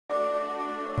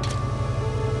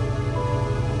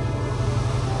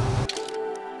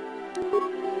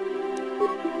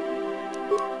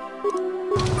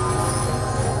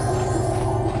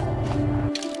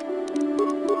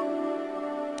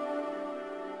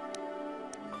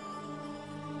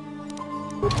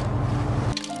What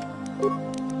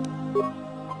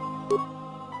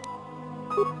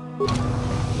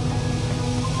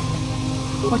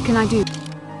can I do?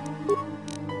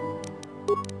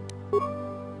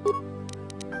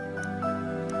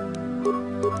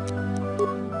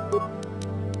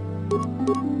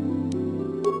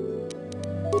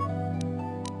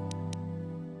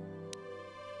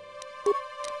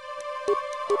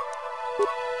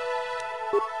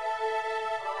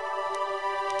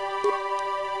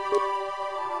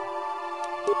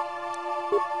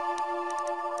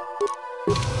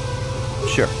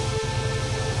 Sure.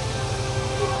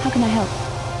 How can I help?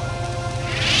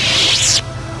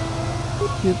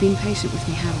 You have been patient with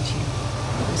me, haven't you?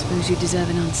 I suppose you deserve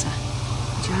an answer.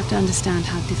 But you have to understand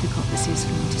how difficult this is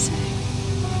for me to say.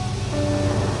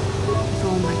 With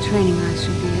all my training, I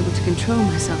should be able to control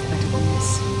myself better than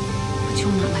this. But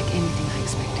you're not like anything I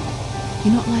expected.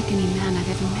 You're not like any man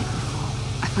I've ever met before.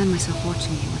 I find myself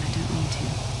watching you when I don't mean to.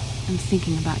 I'm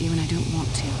thinking about you when I don't want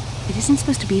to. It isn't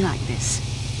supposed to be like this.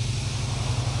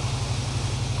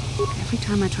 Every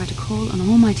time I try to call on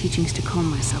all my teachings to calm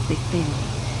myself, they fail me.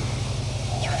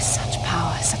 You have such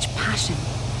power, such passion.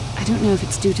 I don't know if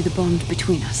it's due to the bond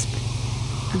between us, but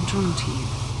I'm drawn to you.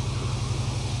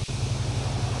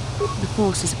 The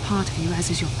Force is a part of you, as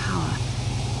is your power.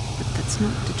 But that's not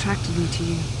what attracted me to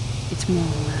you. It's more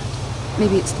than that.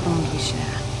 Maybe it's the bond we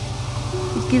share.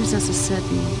 It gives us a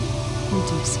certain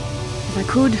intimacy. If I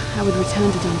could, I would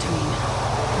return to Dantooine.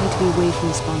 I need to be away from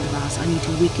this bond of ours. I need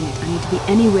to weaken it. I need to be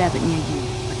anywhere but near you.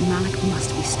 But Malak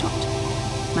must be stopped.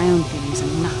 My own feelings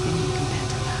are nothing compared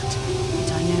to that.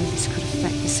 Yet I know this could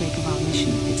affect the sake of our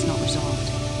mission if it's not resolved.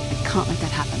 I can't let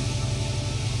that happen.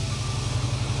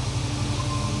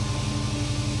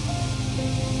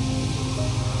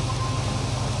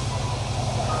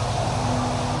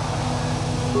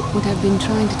 What I've been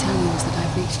trying to tell you is that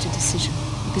I've reached a decision.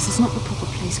 This is not the proper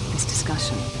place for this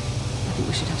discussion. I think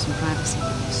we should have some privacy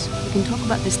with this. We can talk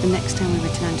about this the next time we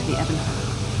return to the Ebon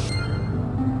Hall.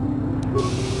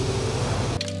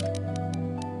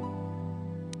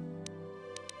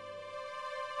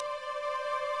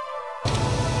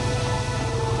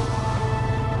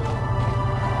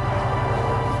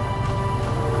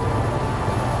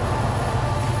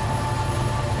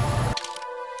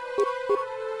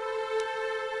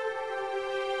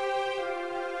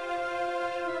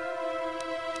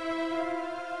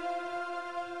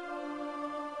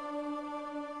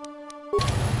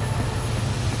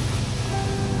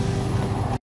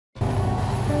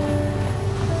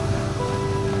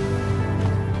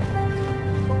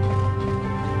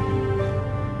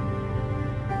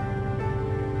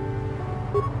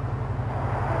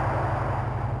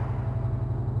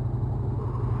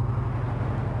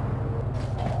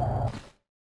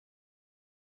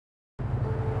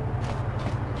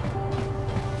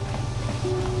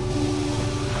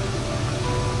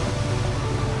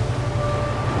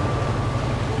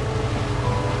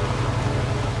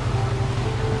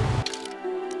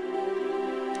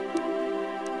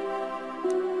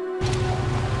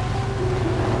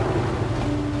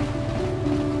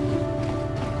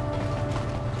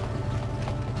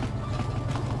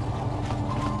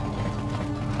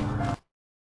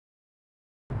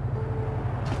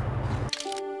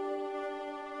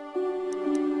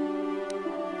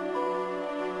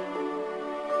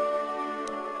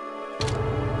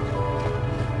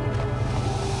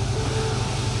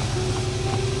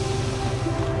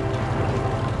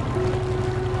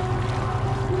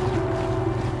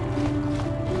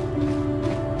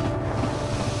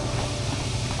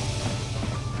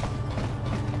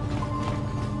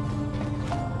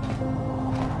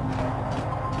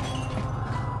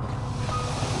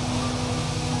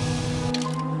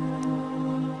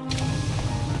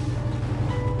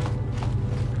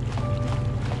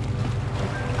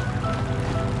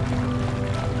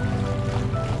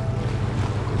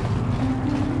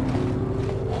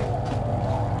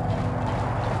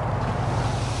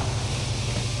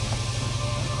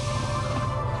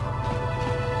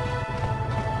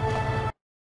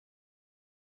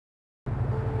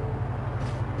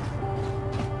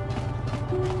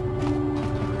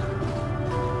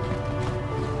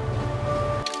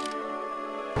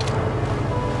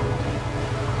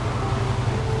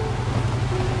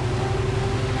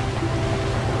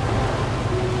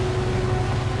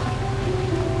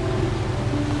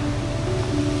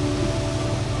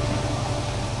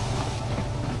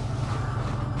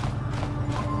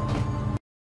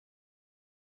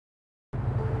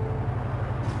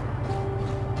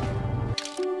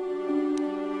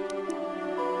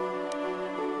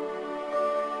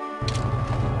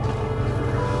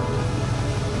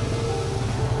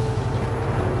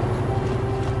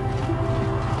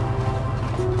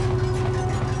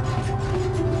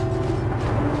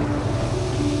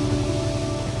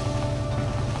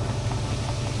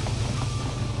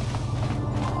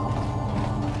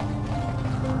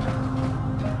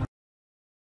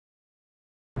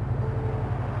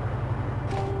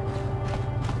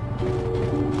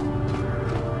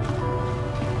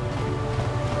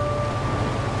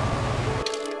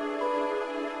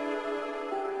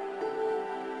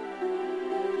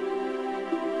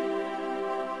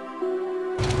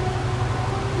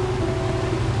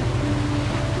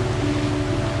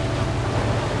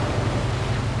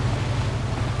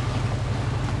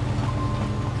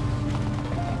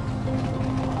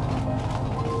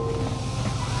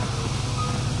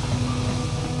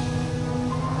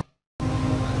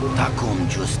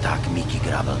 justak miki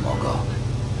grabel mogo.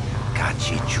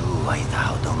 Kachi chuai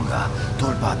taudonga,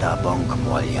 tulpada bonk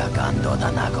molya gando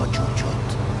danago chuchut.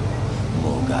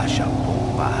 Moga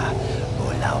shampumpa,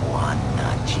 bolawana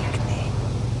chikni.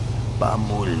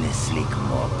 Bamul nislik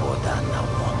mo podana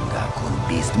wanga kun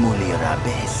bist mulira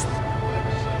best.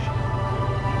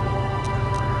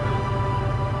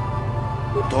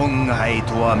 Tonghai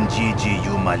tuam jiji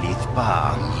yumalit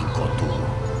pa ang ikotu.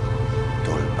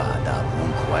 Tulpada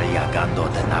bunkwalya gando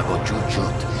danago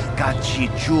chuchut, kachi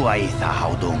chuai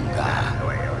haudunga.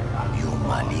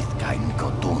 Yumalit kain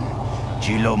kotun,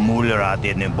 chilo mulra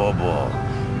dene bobo.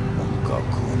 Munko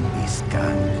kun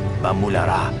biskang,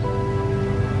 bamulara.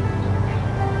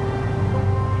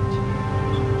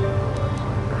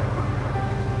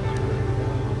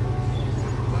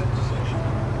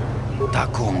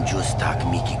 Takum justak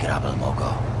miki grabel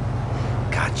mogo.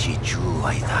 Kachi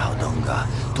chuai haudunga,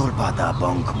 tulpada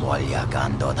bonk molya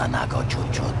gando danago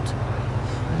chuchut.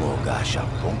 Moga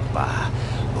shampumpa,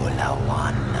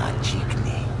 bolawana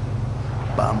chikni.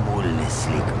 Bamul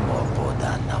nislik mo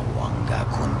podana wanga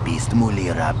kun bist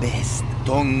mulira best.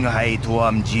 Tonghai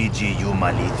tuam jiji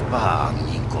yumalit pa ang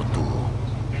inkotu.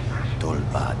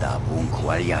 Tulpada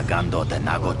bunkwalya gando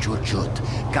danago chuchut,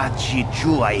 kachi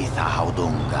chuai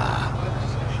haudunga.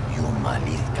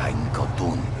 Yumalit kain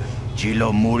kotun, chilo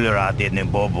mulra dene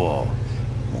bobo.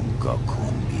 Mungo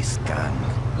kun biskang,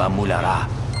 bamulara.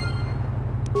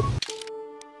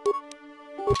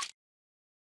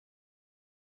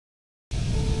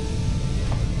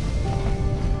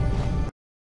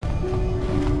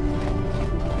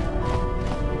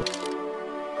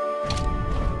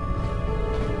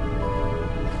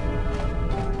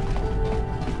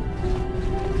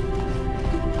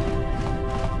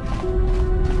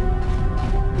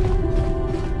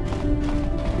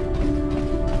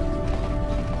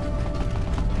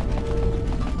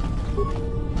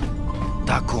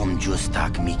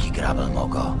 Justak miki grabel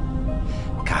mogo.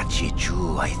 Kachi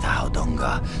chuai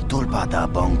haudunga, tulpada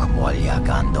bonk molya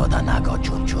gando danago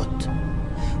chuchut.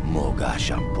 Moga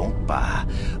shampumpa,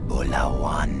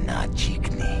 bolawana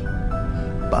chikni.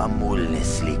 Bamul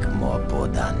nislik mo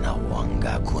podana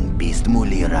wanga kun bist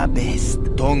mulira best.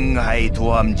 Tonghai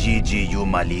tuam jiji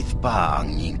yumalit pa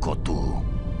ang inkotu.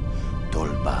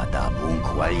 Tulpada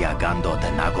bunkwalya gando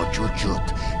danago chuchut,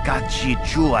 kachi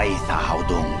chuai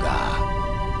haudunga.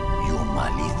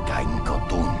 Yumalit kain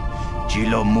kotun,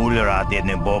 chilo mulra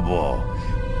dene bobo.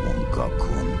 Munko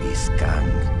kun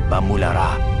biskang,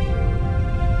 bamulara.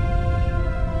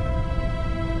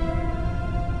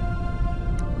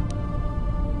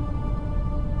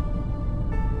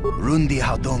 Rundi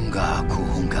haudunga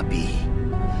kuhungabi.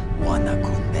 Wana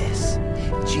kun bes.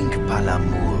 Chink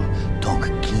palamul, tonk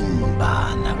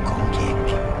kimba na konkek.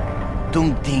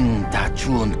 Tung ting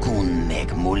tachun kun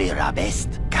nek mulira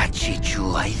best. Kachi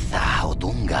chuai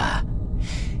haudunga.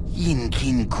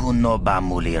 Yinkin kun no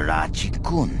bamulira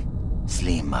chikun.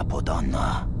 Slima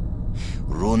podonna.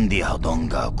 Rundi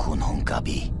haudunga kun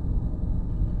hunkabi.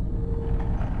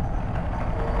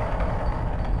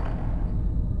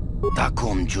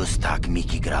 Takum justak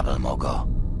miki grabel mogo.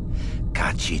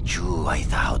 Kachi chuai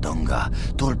haudunga.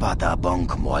 Tulpada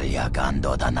bonk molya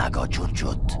gando danago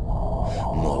chuchut.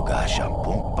 Moga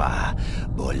shampumpa,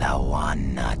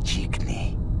 bolawana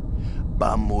chikni.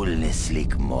 Bamul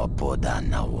nislik mo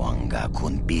podana wanga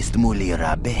kun bist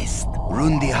mulira best.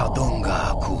 Rundi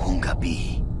haudunga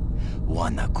kuhungabi.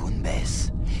 Wana kun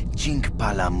bes. Chink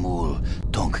palamul,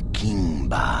 tonk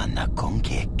kimba na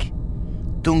konkek.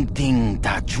 Tung ting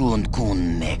tachun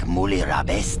kun nek mulira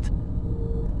best.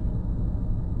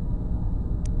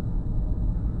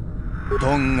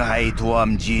 Tonghai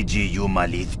tuam jiji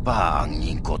yumalit pa ang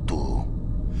inkotu.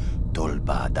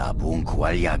 Tulpada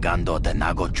bunkwalya gando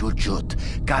danago chuchut,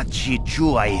 kachi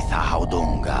chuai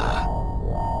haudunga.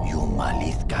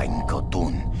 Yumalit kain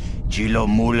kotun, chilo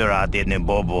mulra dene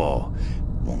bobo.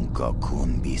 Munko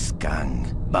kun biskang,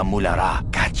 bamulara.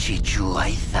 Kachi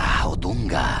chuai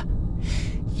haudunga.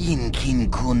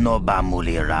 Yinkin kun no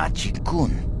bamulira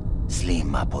chikun.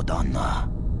 Slima podonna.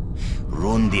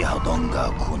 Rundi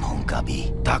haudunga kun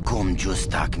hunkabi. Takum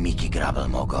justak miki grabel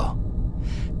mogo.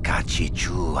 Kachi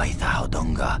chuai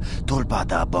haudunga.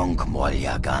 Tulpada bonk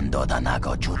molya gando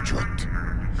danago chuchut.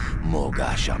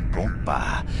 Moga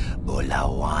shampumpa,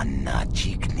 bolawana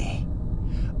chikni.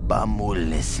 Bamul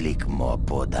nislik mo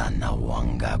podana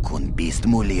wanga kun bist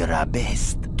mulira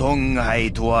best.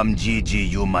 Tonghai tuam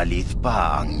jiji yumalit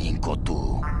pa ang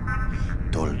inkotu.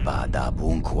 Tulpada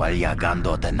bunkwalya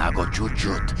gando danago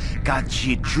chuchut,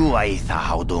 kachi chuai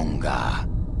haudunga.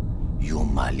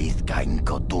 Yumalit kain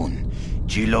kotun,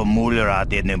 chilo mulra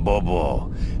dene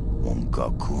bobo.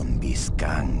 Unkokun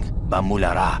biskang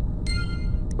bamulara.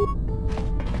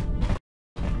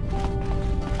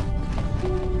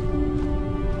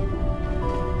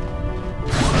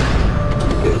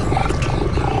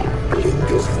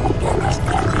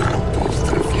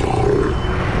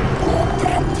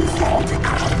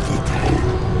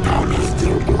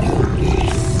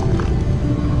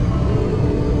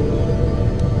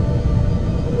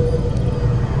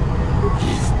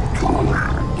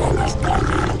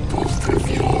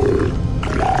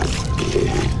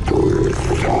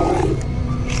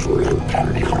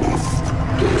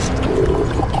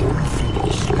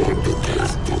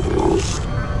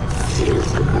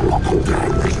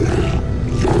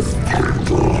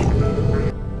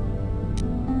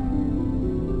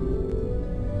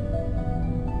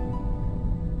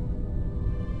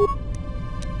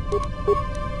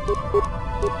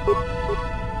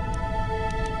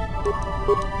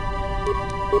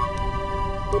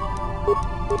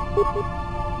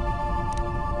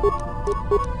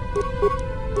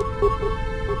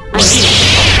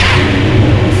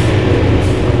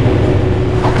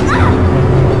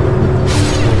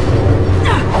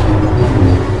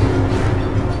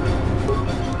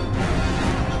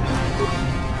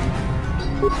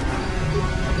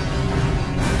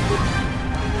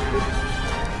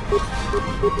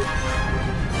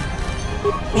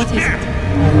 What is it?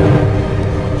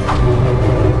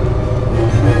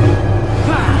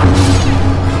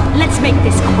 Let's make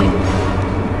this quick.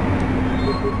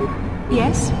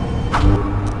 Yes?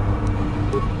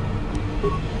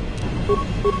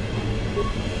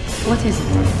 What is it?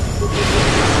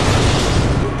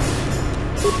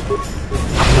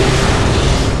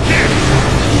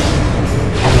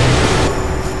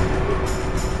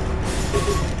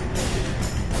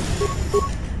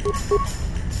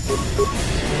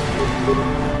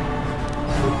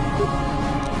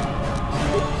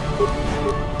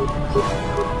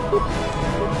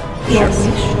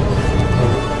 Yes.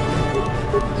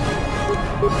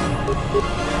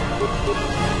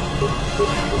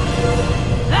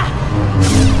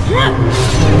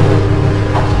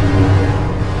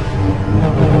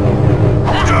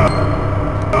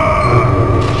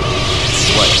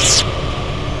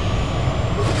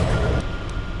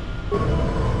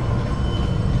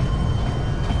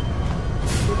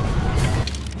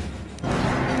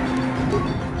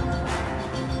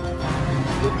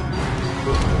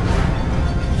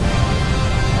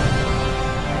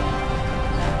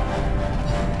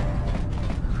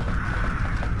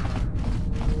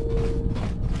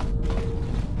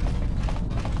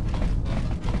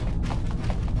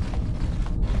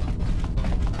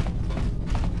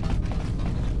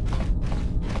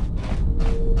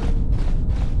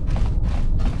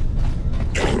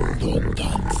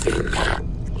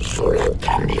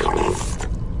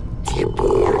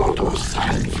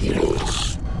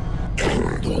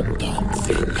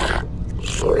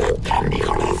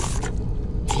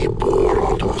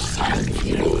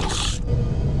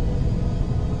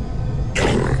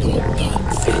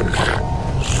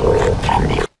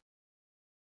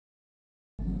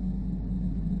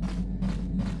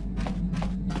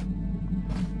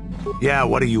 Yeah,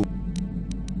 what are you?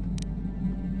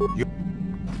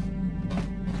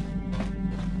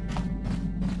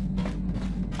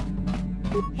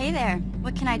 Hey there,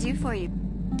 what can I do for you?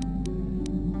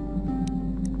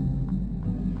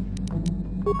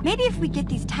 Maybe if we get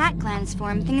these tat glands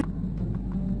for him, things...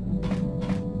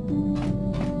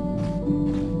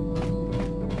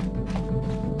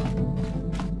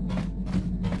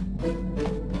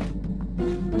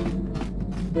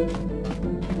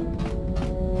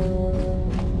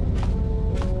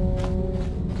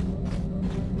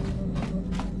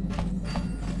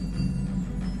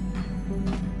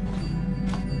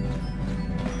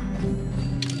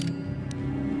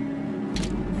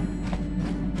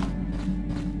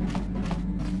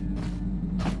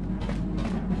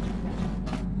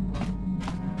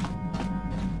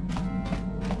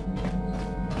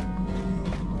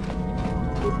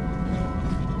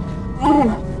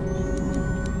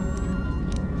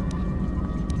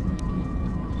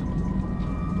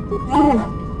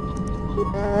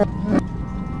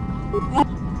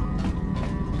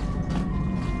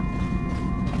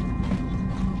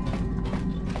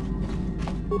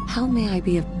 How may I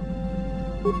be of...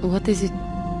 What is it?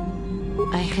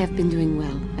 I have been doing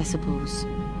well, I suppose.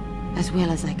 As well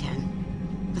as I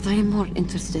can. But I am more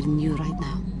interested in you right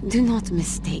now. Do not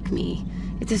mistake me.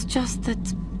 It is just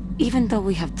that, even though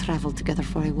we have traveled together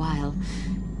for a while,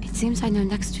 it seems I know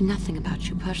next to nothing about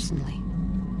you personally.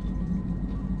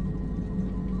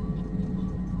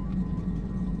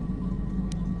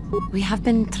 We have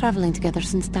been traveling together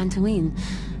since Dantooine.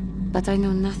 but I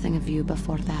know nothing of you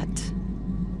before that.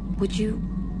 Would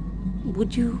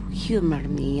you humor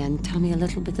me and tell me a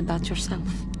little bit about yourself?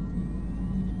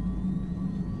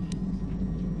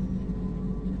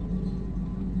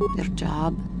 Your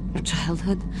job, your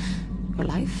childhood, your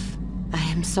life? I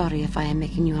am sorry if I am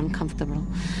making you uncomfortable.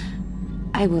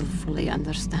 I will fully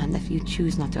understand if you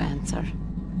choose not to answer.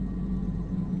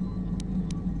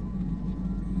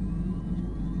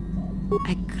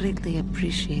 I greatly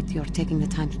appreciate your taking the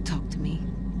time to talk to me.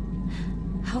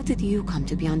 How did you come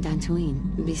to be on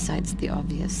Dantooine? Besides the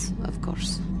obvious, of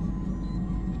course.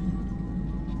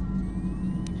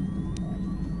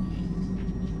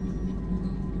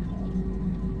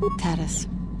 Terrace.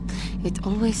 It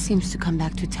always seems to come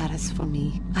back to Terrace for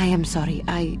me. I am sorry,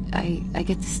 I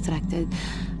get distracted.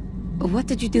 What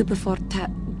did you do before that?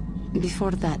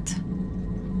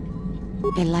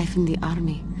 A life in the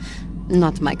army.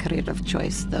 Not my career of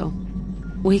choice, though.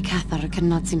 We Cathar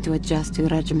cannot seem to adjust to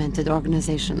regimented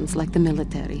organizations like the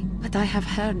military. But I have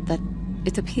heard that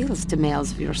it appeals to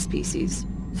males of your species.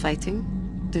 Fighting?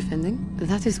 Defending?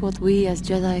 That is what we as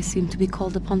Jedi seem to be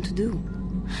called upon to do.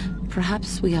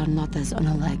 Perhaps we are not as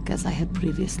unalike as I had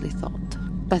previously thought.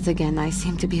 But again, I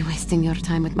seem to be wasting your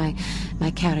time with my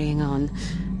carrying on.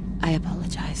 I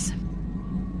apologize.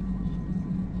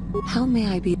 How may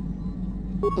I be...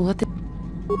 What...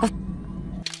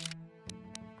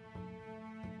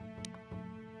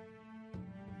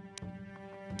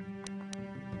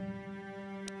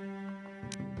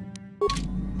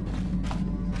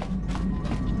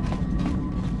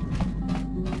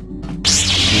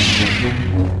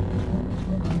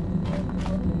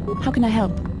 How can I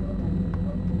help?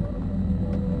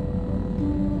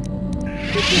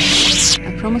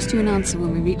 I promised you an answer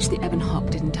when we reached the Ebon Hawk,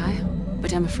 didn't I?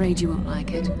 But I'm afraid you won't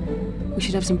like it. We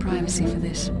should have some privacy for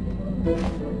this.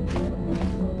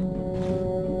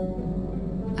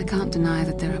 I can't deny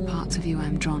that there are parts of you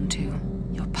I'm drawn to.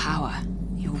 Your power,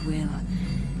 your will.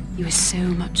 You are so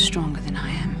much stronger than I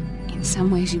am. In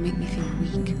some ways you make me feel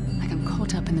weak, like I'm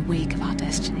caught up in the wake of our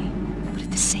destiny. But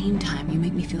at the same time, you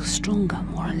make me feel stronger,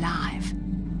 more alive.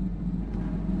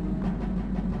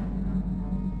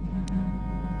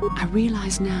 I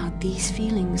realize now these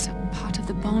feelings are part of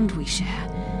the bond we share.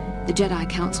 The Jedi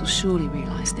Council surely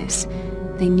realized this.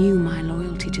 They knew my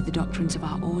loyalty to the doctrines of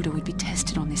our order would be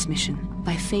tested on this mission.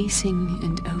 By facing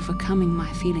and overcoming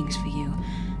my feelings for you,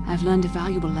 I've learned a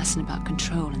valuable lesson about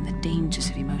control and the dangers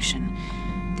of emotion.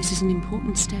 This is an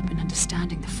important step in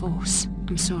understanding the Force.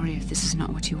 I'm sorry if this is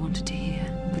not what you wanted to hear,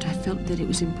 but I felt that it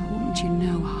was important you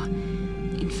know our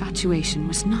infatuation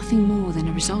was nothing more than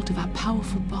a result of our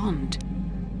powerful bond.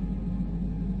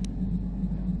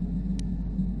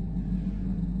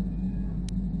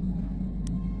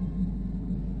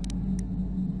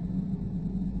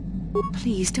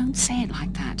 Please, don't say it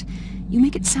like that. You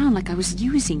make it sound like I was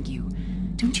using you.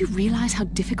 Don't you realize how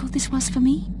difficult this was for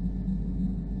me?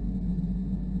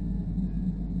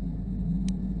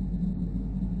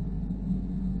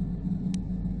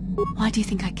 Why do you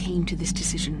think I came to this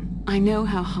decision? I know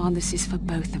how hard this is for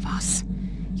both of us.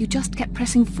 You just kept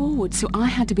pressing forward, so I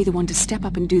had to be the one to step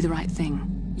up and do the right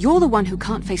thing. You're the one who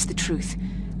can't face the truth.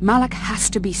 Malak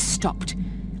has to be stopped.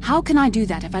 How can I do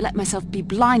that if I let myself be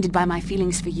blinded by my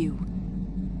feelings for you?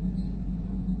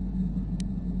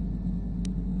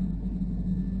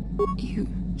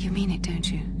 You mean it, don't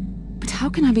you? But how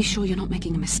can I be sure you're not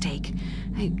making a mistake?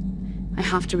 I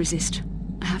have to resist.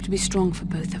 I have to be strong for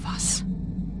both of us.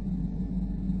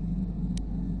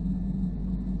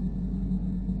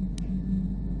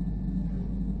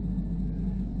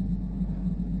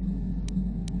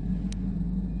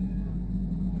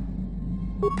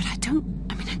 But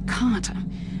I can't.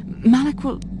 Malak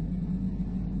will...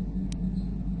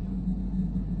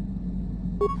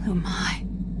 Oh my.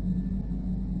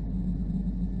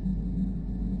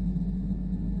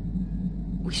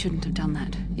 We shouldn't have done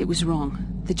that. It was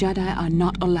wrong. The Jedi are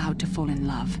not allowed to fall in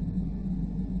love.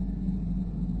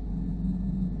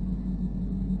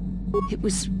 It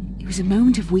was a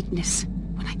moment of weakness.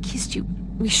 When I kissed you,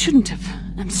 we shouldn't have.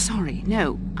 I'm sorry.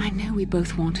 No, I know we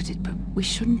both wanted it, but we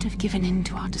shouldn't have given in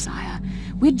to our desire.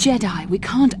 We're Jedi. We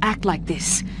can't act like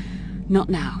this. Not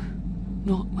now.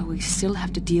 Not while we still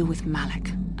have to deal with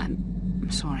Malak.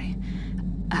 I'm sorry.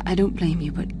 I don't blame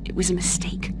you, but it was a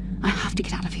mistake. I have to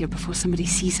get out of here before somebody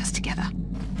sees us together.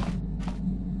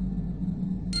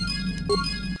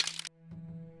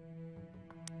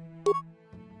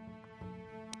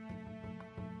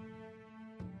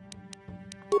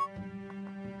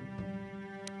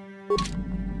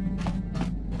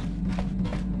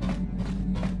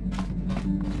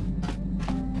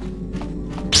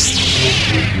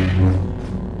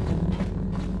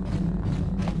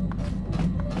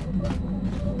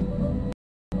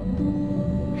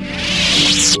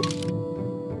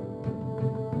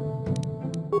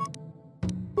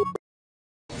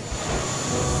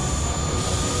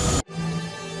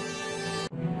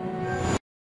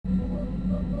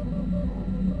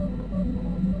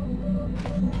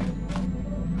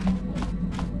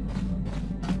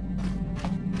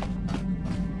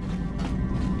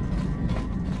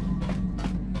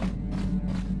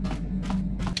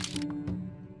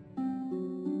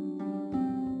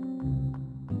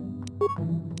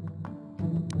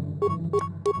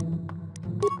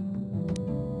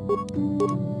 You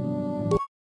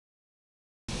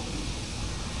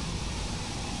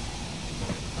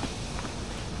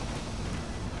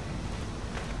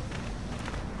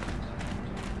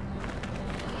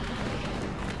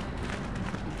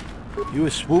a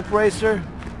swoop racer?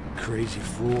 Crazy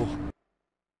fool.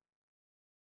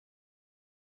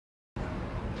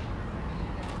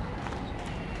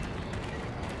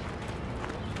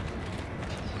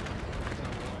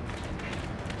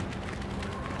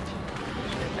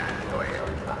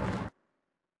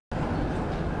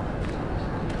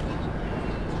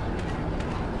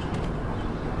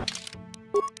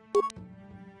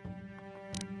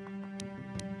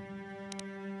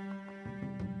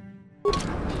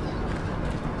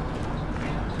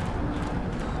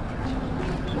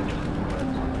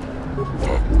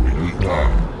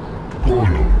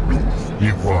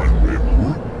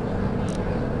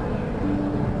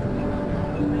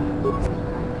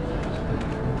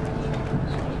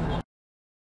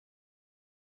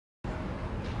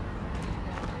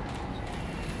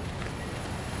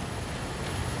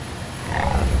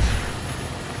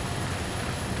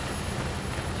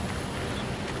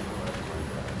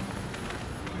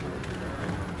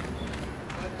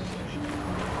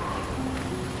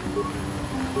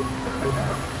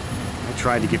 I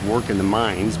tried to get work in the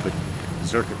mines, but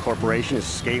Zerka Corporation is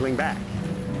scaling back.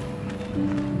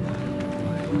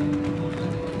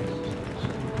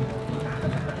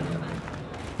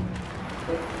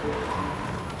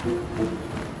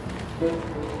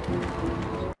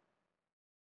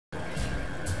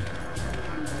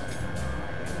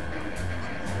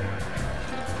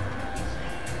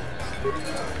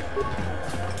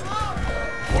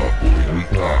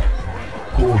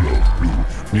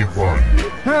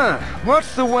 Huh.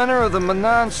 What's the winner of the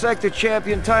Manan Sector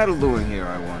Champion title doing here,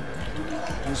 I wonder?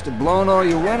 Must have blown all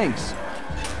your winnings.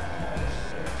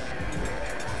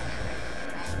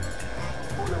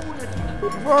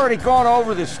 I've already gone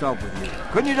over this stuff with you.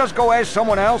 Couldn't you just go ask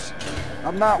someone else?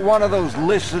 I'm not one of those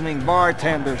listening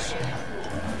bartenders.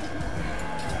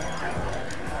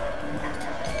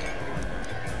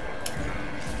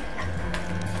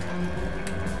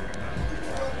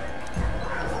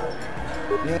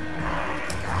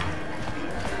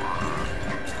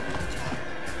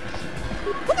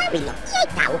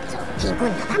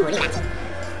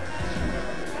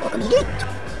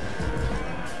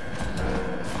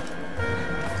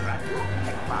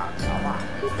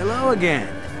 Hello again.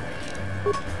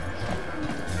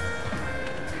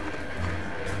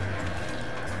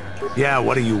 Yeah,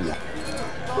 what do you want?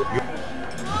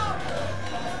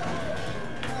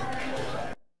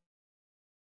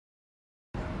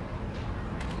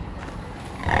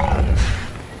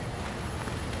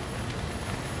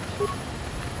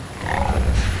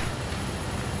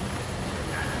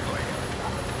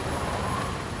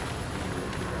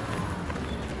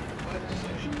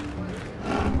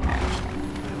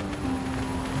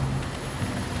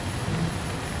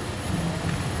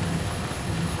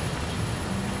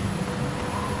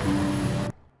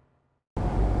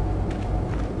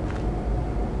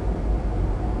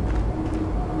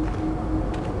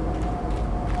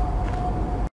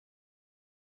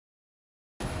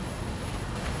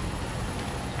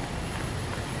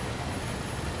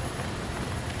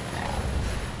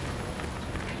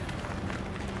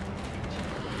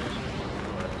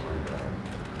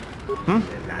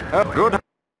 Oh, good.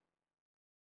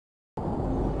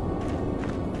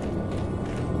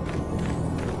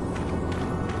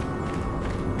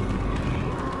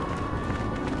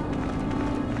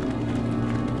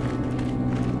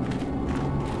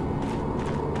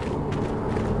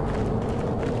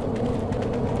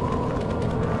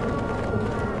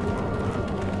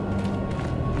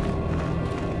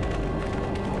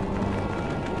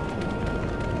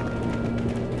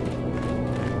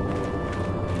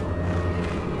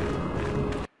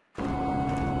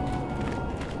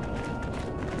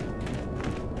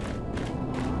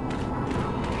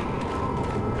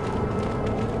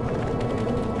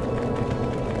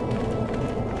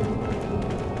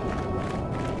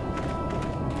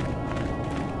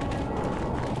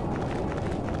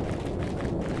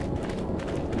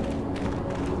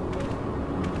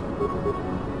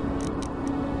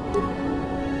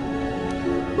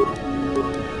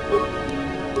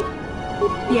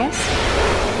 Yes?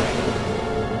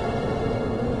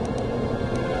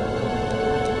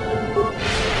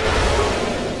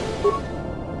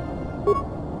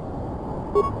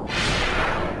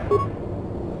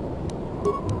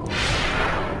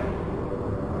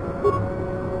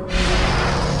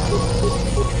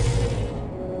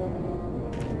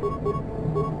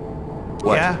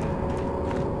 What? Yeah?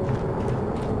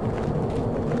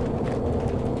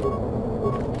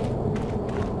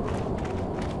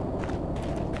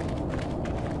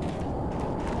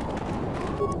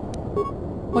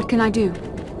 What can I do?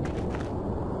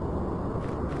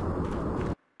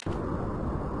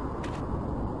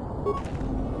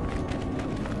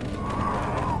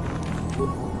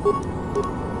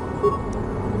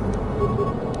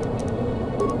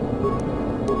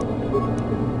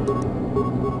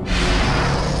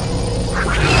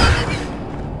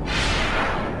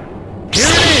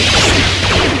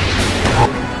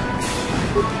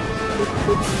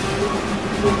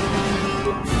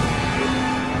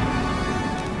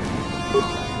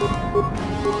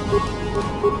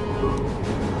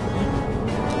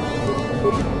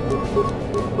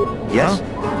 Yes?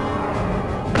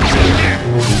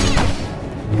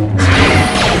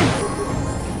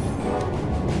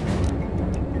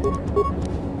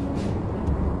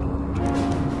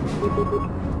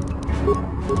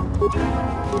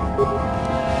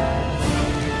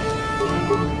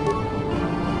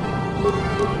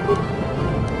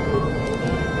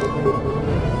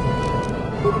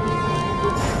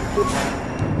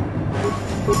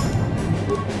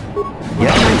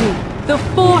 The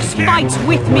Force fights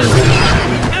with me!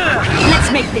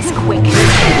 Let's make this quick.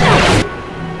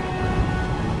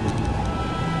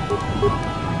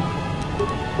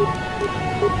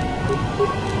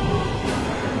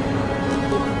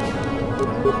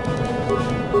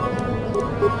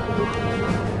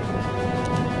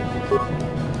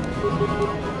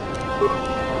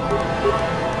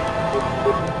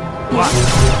 What?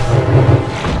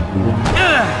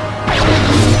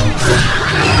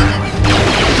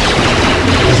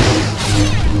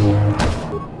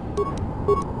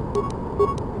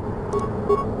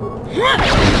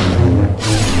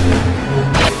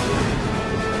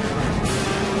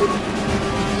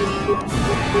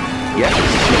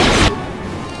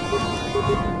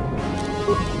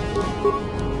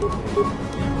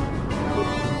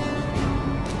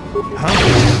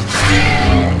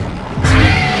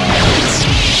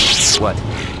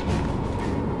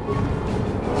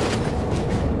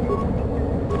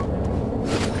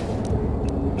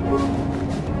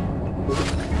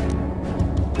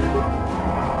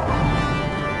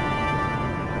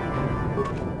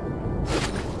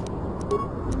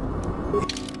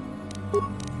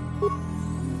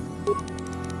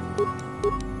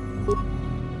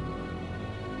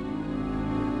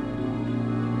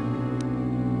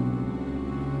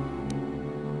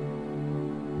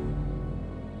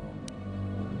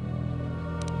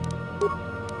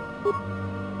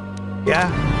 Yeah?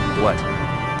 What?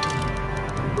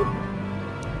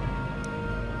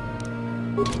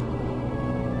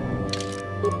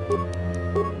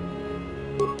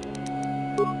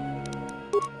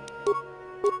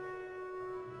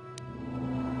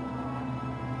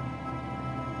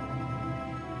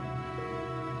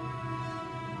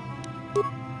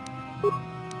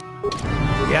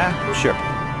 Yeah, sure.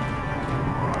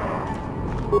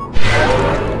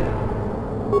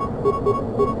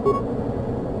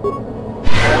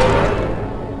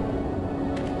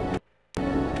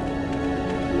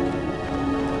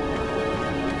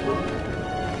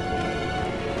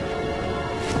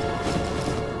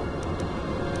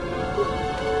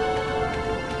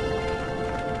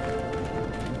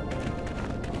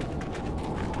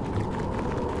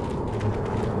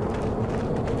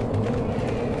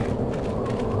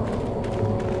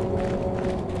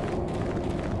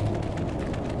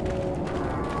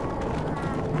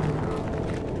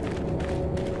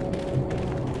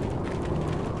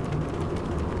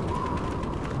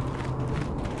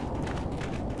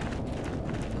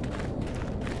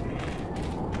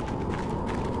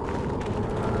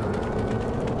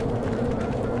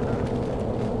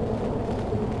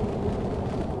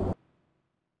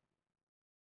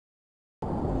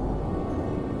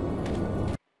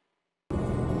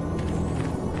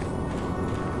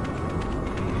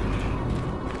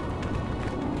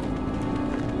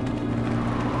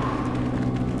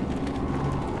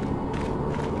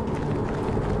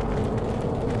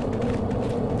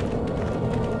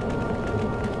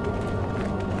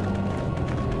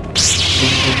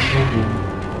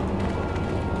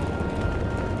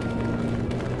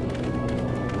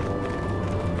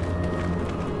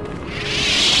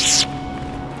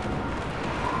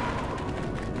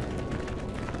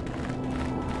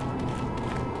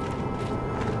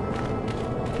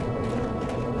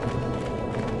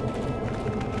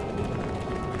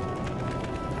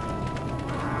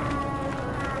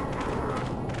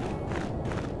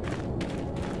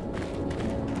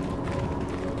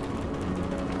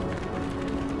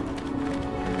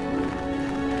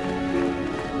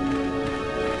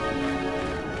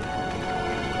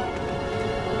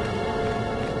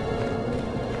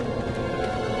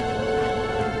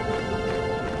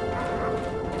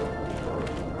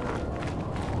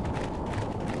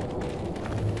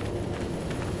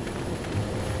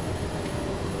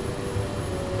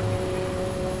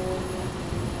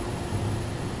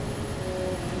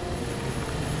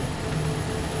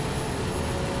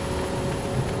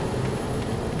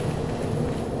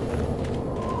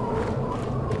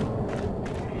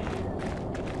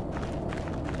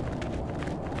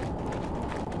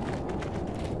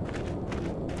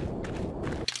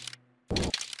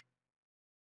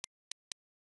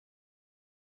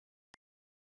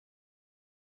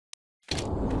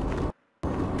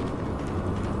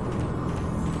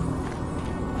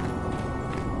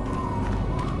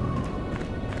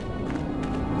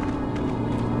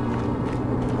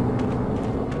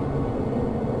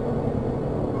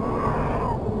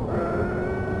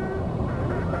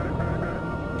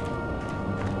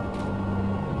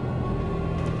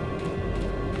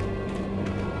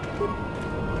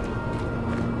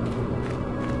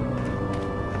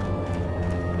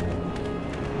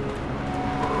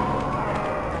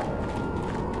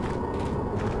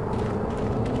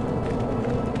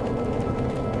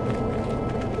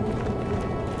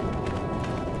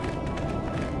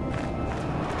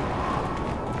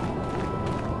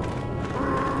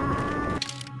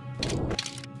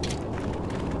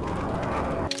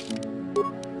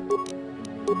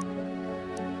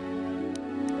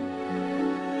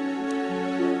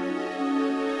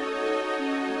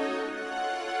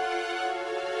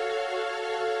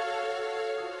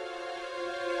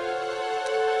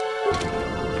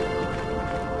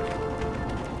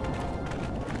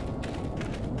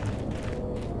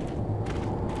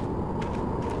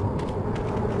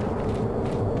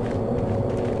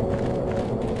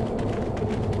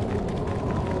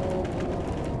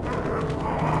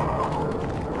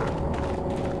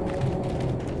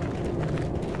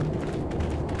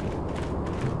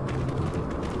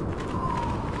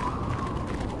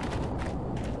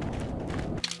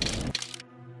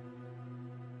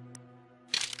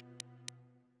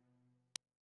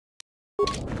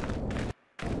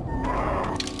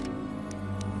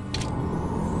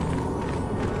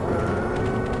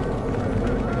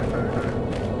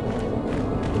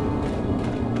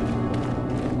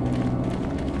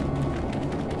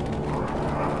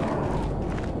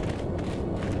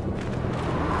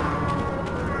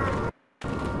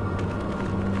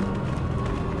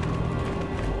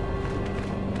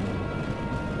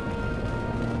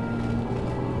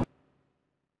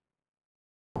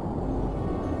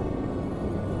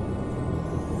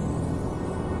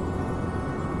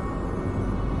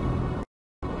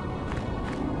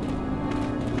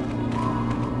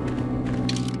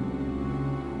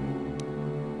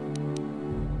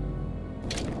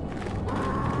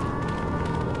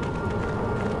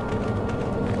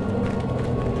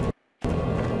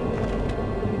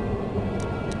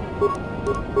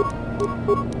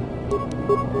 I'm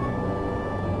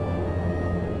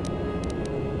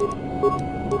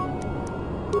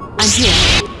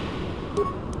here.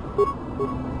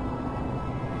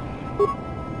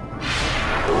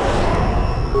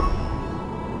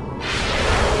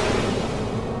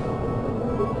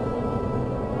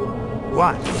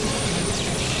 What?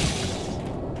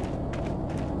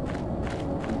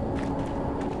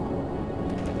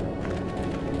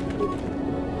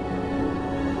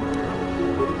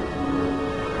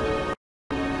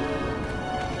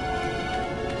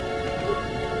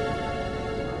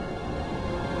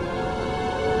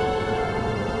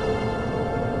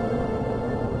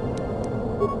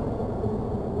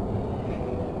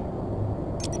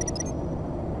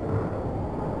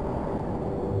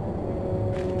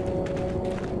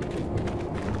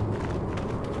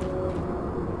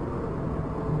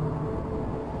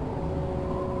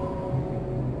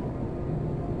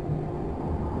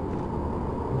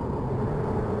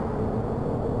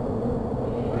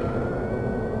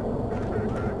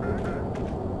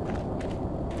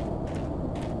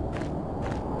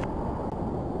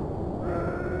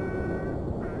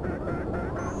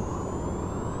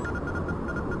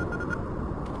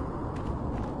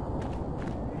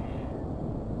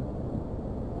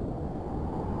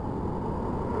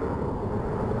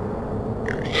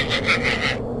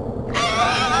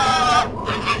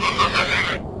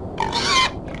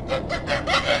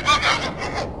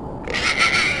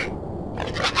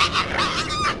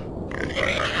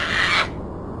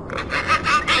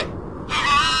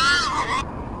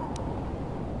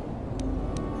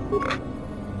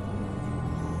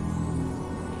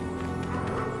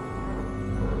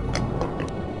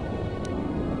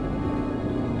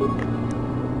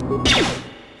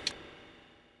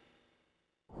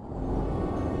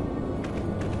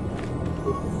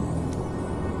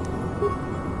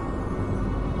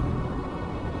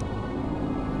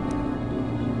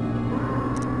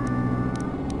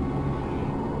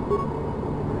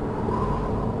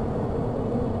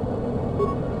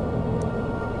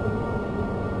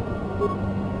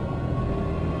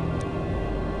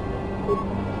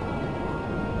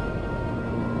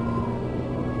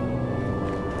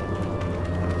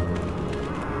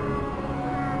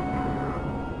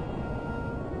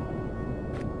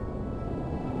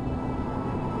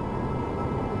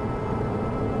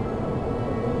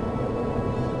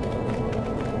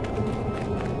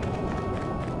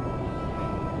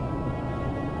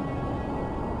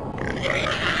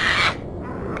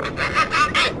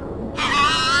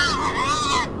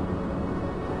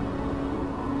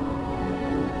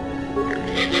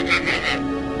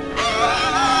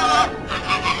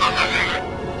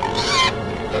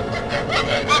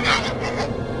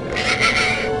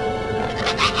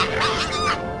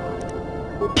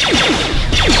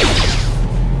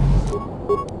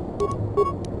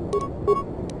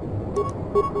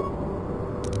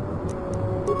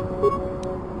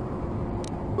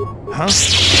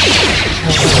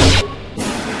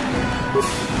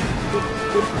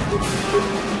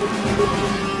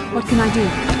 What can I do?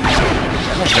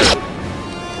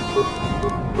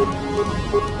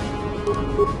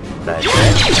 That's it.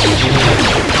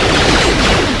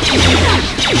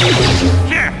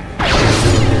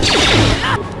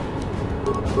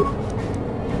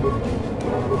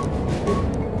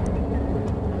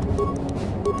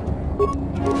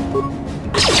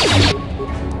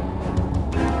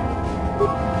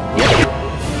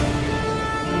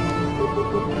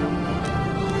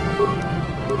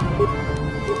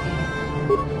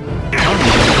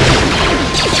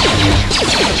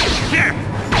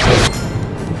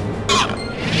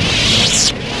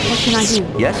 What can I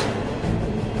do? Yes?